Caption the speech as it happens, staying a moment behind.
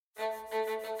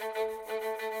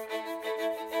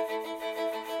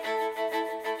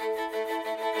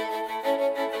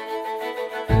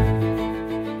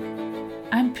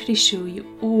pretty sure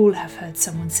you all have heard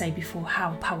someone say before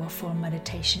how powerful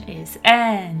meditation is.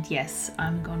 And yes,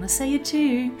 I'm gonna say it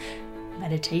too.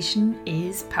 Meditation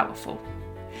is powerful.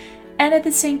 And at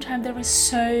the same time, there are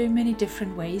so many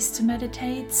different ways to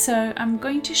meditate. So I'm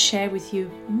going to share with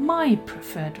you my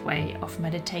preferred way of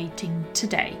meditating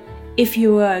today. If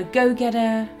you're a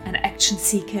go-getter, an action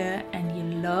seeker, and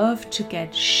you love to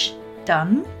get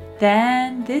done,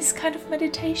 then this kind of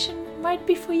meditation might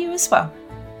be for you as well.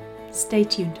 Stay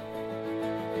tuned.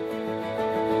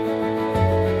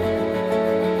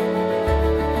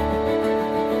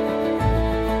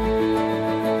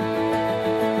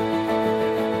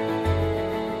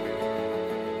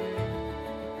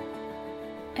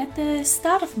 At the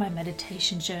start of my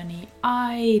meditation journey,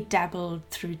 I dabbled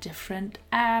through different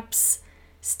apps,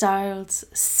 styles,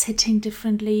 sitting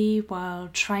differently while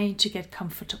trying to get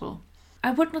comfortable.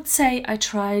 I would not say I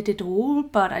tried it all,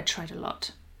 but I tried a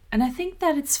lot. And I think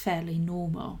that it's fairly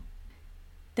normal.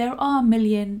 There are a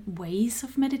million ways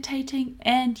of meditating,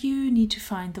 and you need to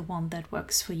find the one that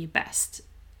works for you best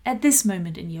at this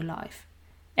moment in your life.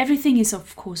 Everything is,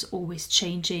 of course, always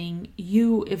changing.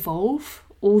 You evolve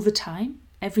all the time,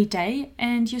 every day,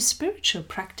 and your spiritual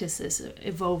practices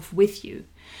evolve with you.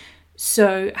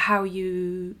 So how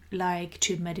you like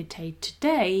to meditate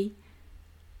today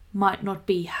might not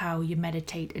be how you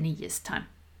meditate in a year's time.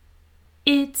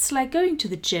 It's like going to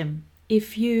the gym.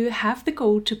 If you have the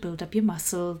goal to build up your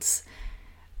muscles,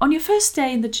 on your first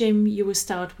day in the gym, you will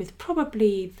start with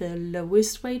probably the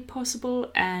lowest weight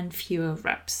possible and fewer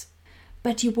reps.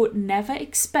 But you would never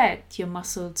expect your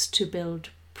muscles to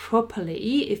build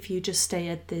properly if you just stay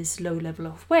at this low level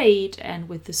of weight and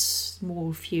with the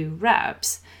small few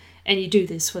reps, and you do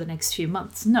this for the next few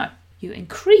months. No, you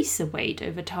increase the weight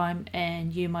over time,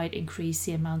 and you might increase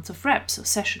the amounts of reps or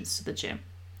sessions to the gym.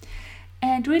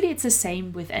 And really it's the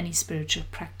same with any spiritual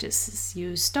practices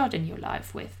you start in your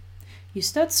life with. You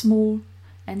start small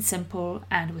and simple,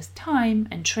 and with time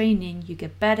and training you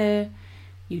get better,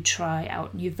 you try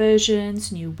out new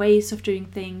versions, new ways of doing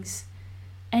things,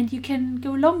 and you can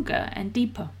go longer and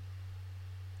deeper.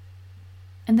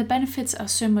 And the benefits are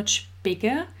so much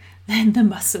bigger than the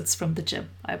muscles from the gym,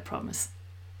 I promise.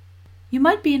 You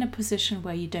might be in a position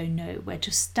where you don't know where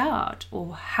to start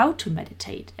or how to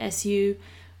meditate, as you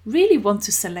really want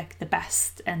to select the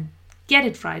best and get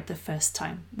it right the first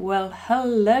time. Well,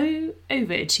 hello,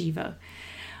 overachiever.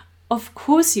 Of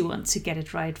course you want to get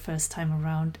it right first time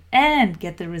around and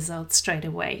get the results straight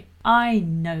away. I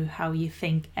know how you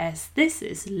think, as this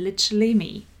is literally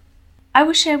me. I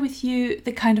will share with you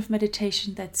the kind of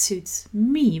meditation that suits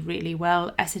me really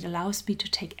well, as it allows me to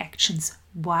take actions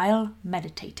while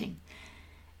meditating.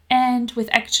 And with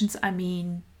actions, I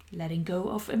mean letting go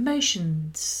of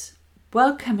emotions,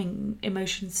 welcoming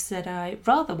emotions that I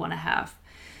rather want to have,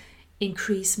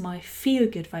 increase my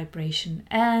feel-good vibration,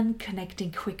 and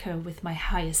connecting quicker with my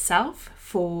higher self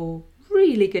for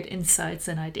really good insights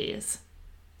and ideas.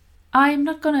 I'm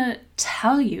not going to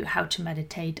tell you how to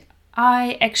meditate.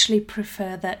 I actually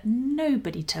prefer that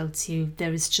nobody tells you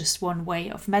there is just one way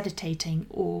of meditating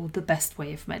or the best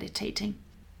way of meditating.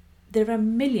 There are a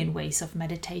million ways of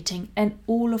meditating, and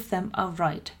all of them are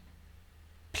right.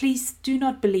 Please do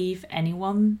not believe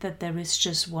anyone that there is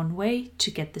just one way to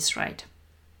get this right.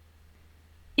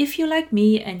 If you're like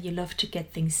me and you love to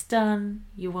get things done,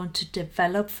 you want to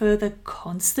develop further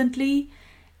constantly,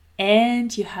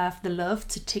 and you have the love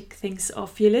to tick things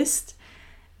off your list,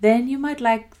 then you might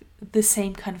like the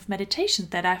same kind of meditation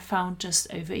that I found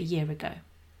just over a year ago.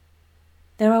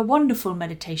 There are wonderful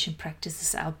meditation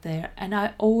practices out there, and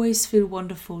I always feel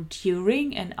wonderful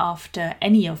during and after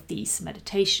any of these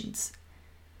meditations.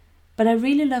 But I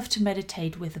really love to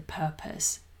meditate with a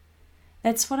purpose.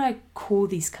 That's what I call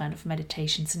these kind of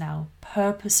meditations now,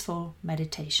 purposeful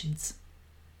meditations.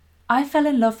 I fell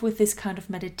in love with this kind of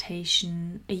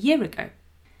meditation a year ago.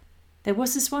 There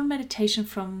was this one meditation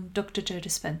from Dr. Joe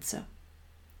Dispenza.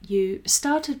 You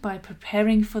started by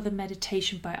preparing for the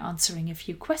meditation by answering a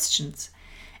few questions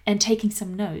and taking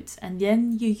some notes, and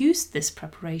then you used this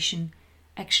preparation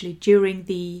actually during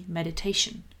the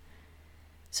meditation.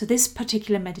 So this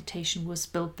particular meditation was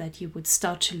built that you would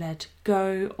start to let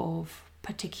go of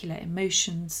particular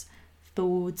emotions,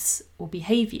 thoughts, or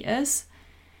behaviors,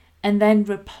 and then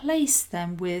replace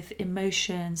them with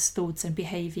emotions, thoughts, and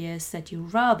behaviors that you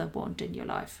rather want in your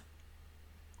life.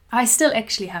 I still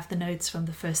actually have the notes from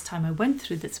the first time I went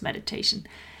through this meditation.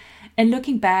 And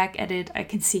looking back at it, I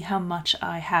can see how much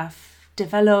I have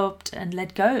developed and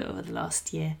let go over the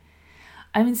last year.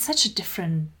 I'm in such a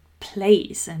different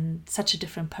place and such a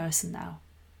different person now.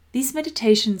 These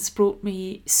meditations brought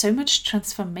me so much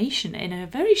transformation in a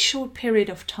very short period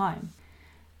of time.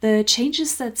 the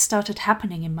changes that started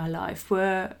happening in my life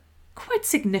were quite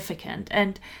significant.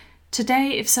 And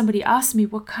today, if somebody asked me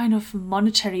what kind of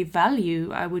monetary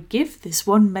value I would give this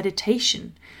one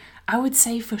meditation, I would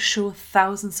say for sure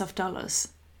thousands of dollars.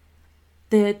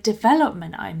 The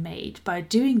development I made by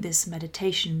doing this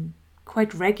meditation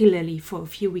quite regularly for a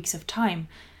few weeks of time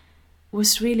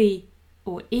was really,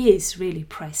 or is really,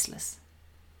 priceless.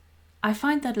 I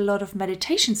find that a lot of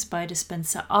meditations by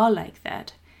Dispenza are like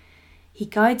that. He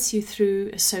guides you through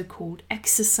a so-called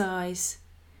exercise.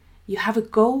 You have a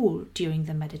goal during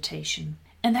the meditation.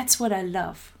 And that's what I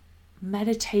love.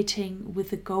 Meditating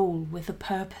with a goal, with a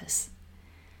purpose.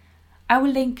 I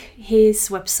will link his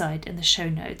website in the show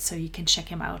notes so you can check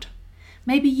him out.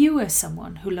 Maybe you are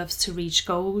someone who loves to reach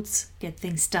goals, get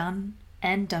things done,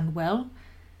 and done well.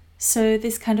 So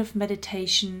this kind of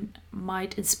meditation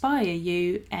might inspire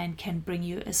you and can bring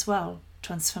you as well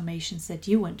transformations that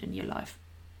you want in your life.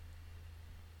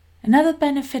 Another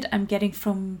benefit I'm getting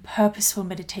from purposeful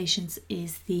meditations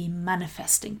is the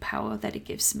manifesting power that it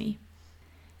gives me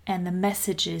and the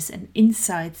messages and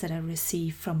insights that I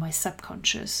receive from my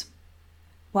subconscious.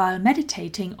 While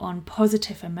meditating on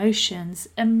positive emotions,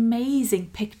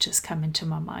 amazing pictures come into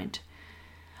my mind.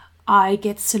 I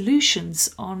get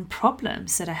solutions on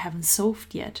problems that I haven't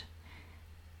solved yet.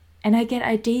 And I get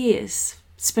ideas,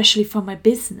 especially for my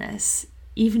business,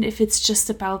 even if it's just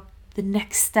about the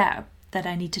next step that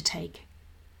I need to take.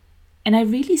 And I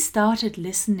really started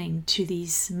listening to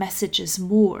these messages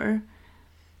more,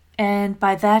 and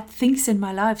by that things in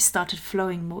my life started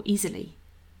flowing more easily.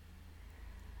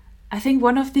 I think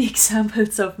one of the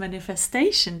examples of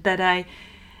manifestation that I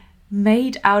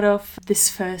made out of this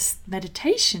first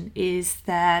meditation is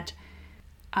that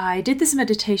I did this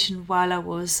meditation while I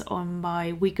was on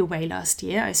my week away last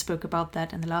year. I spoke about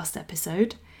that in the last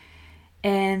episode.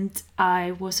 And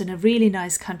I was in a really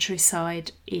nice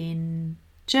countryside in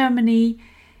Germany,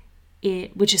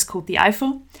 which is called the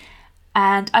Eifel.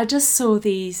 And I just saw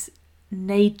the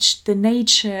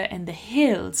nature and the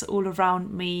hills all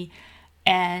around me.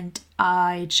 And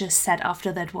I just said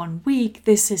after that 1 week,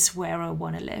 this is where I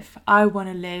want to live. I want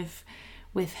to live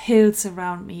with hills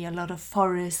around me, a lot of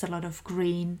forest, a lot of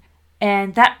green.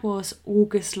 And that was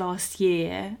August last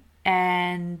year.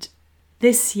 And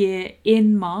this year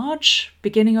in March,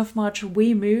 beginning of March,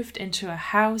 we moved into a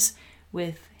house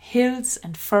with hills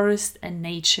and forest and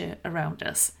nature around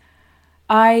us.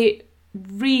 I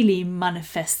really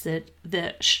manifested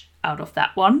the out of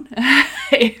that one.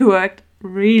 It worked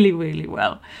really, really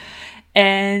well.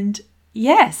 And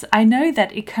yes, I know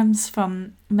that it comes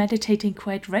from meditating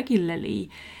quite regularly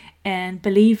and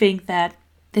believing that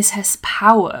this has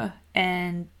power,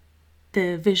 and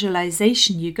the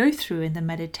visualization you go through in the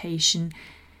meditation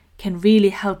can really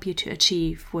help you to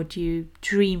achieve what you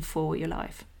dream for your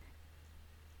life.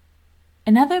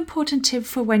 Another important tip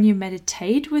for when you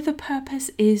meditate with a purpose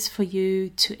is for you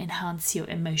to enhance your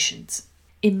emotions.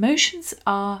 Emotions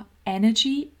are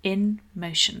energy in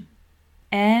motion,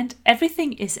 and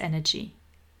everything is energy,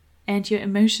 and your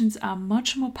emotions are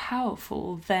much more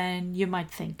powerful than you might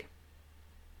think.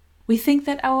 We think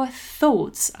that our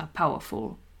thoughts are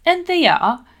powerful, and they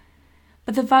are,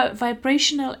 but the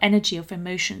vibrational energy of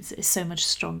emotions is so much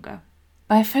stronger.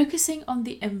 By focusing on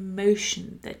the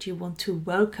emotion that you want to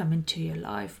welcome into your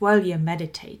life while you're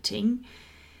meditating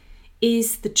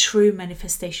is the true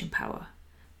manifestation power.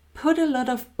 Put a lot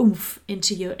of oomph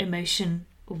into your emotion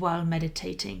while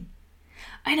meditating.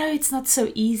 I know it's not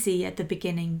so easy at the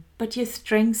beginning, but your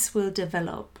strengths will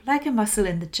develop like a muscle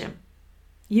in the gym.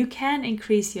 You can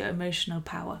increase your emotional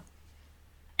power.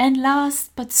 And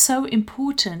last but so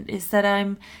important is that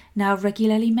I'm now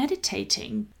regularly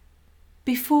meditating.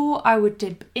 Before I would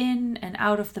dip in and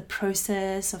out of the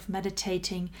process of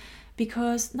meditating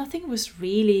because nothing was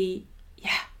really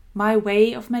my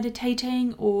way of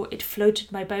meditating, or it floated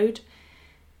my boat.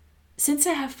 Since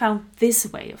I have found this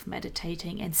way of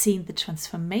meditating and seen the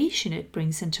transformation it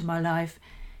brings into my life,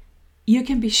 you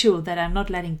can be sure that I'm not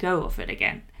letting go of it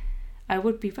again. I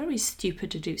would be very stupid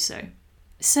to do so.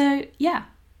 So yeah,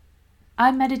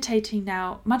 I'm meditating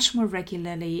now much more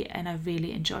regularly and I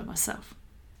really enjoy myself.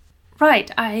 Right,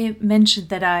 I mentioned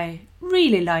that I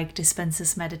really like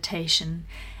Dispenza's meditation,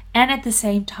 and at the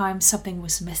same time something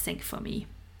was missing for me.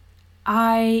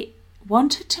 I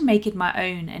wanted to make it my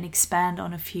own and expand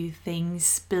on a few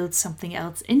things, build something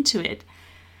else into it.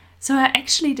 So I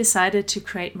actually decided to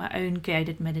create my own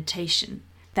guided meditation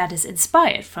that is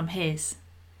inspired from his.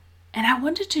 And I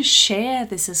wanted to share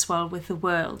this as well with the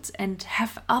world and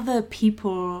have other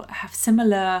people have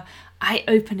similar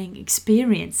eye-opening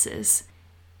experiences.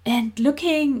 And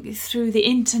looking through the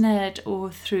internet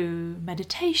or through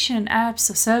meditation apps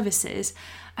or services,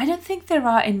 I don't think there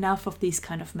are enough of these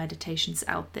kind of meditations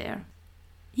out there.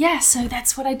 Yeah, so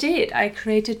that's what I did. I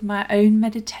created my own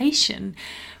meditation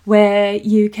where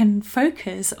you can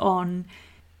focus on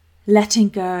letting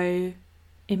go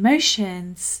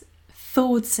emotions,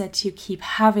 thoughts that you keep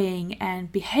having,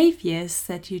 and behaviors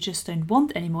that you just don't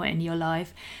want anymore in your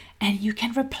life, and you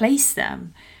can replace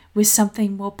them with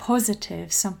something more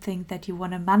positive, something that you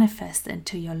want to manifest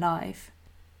into your life.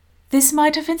 This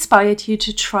might have inspired you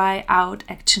to try out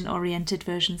action-oriented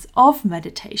versions of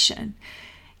meditation.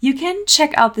 You can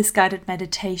check out this guided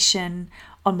meditation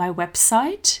on my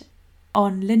website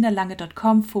on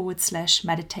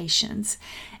lindalange.com/meditations,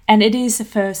 and it is the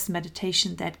first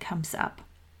meditation that comes up.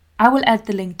 I will add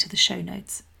the link to the show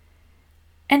notes.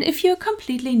 And if you're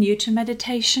completely new to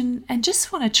meditation and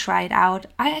just want to try it out,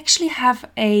 I actually have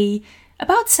a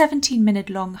about 17-minute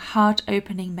long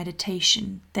heart-opening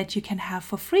meditation that you can have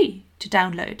for free to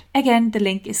download. Again, the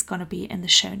link is going to be in the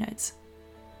show notes.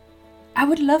 I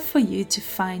would love for you to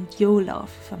find your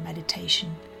love for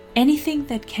meditation, anything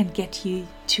that can get you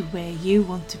to where you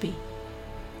want to be.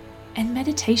 And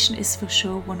meditation is for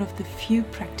sure one of the few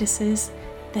practices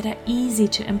that are easy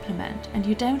to implement, and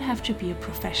you don't have to be a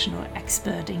professional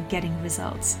expert in getting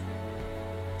results.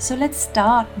 So let's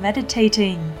start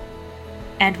meditating.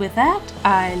 And with that,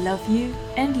 I love you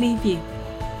and leave you.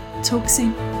 Talk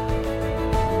soon.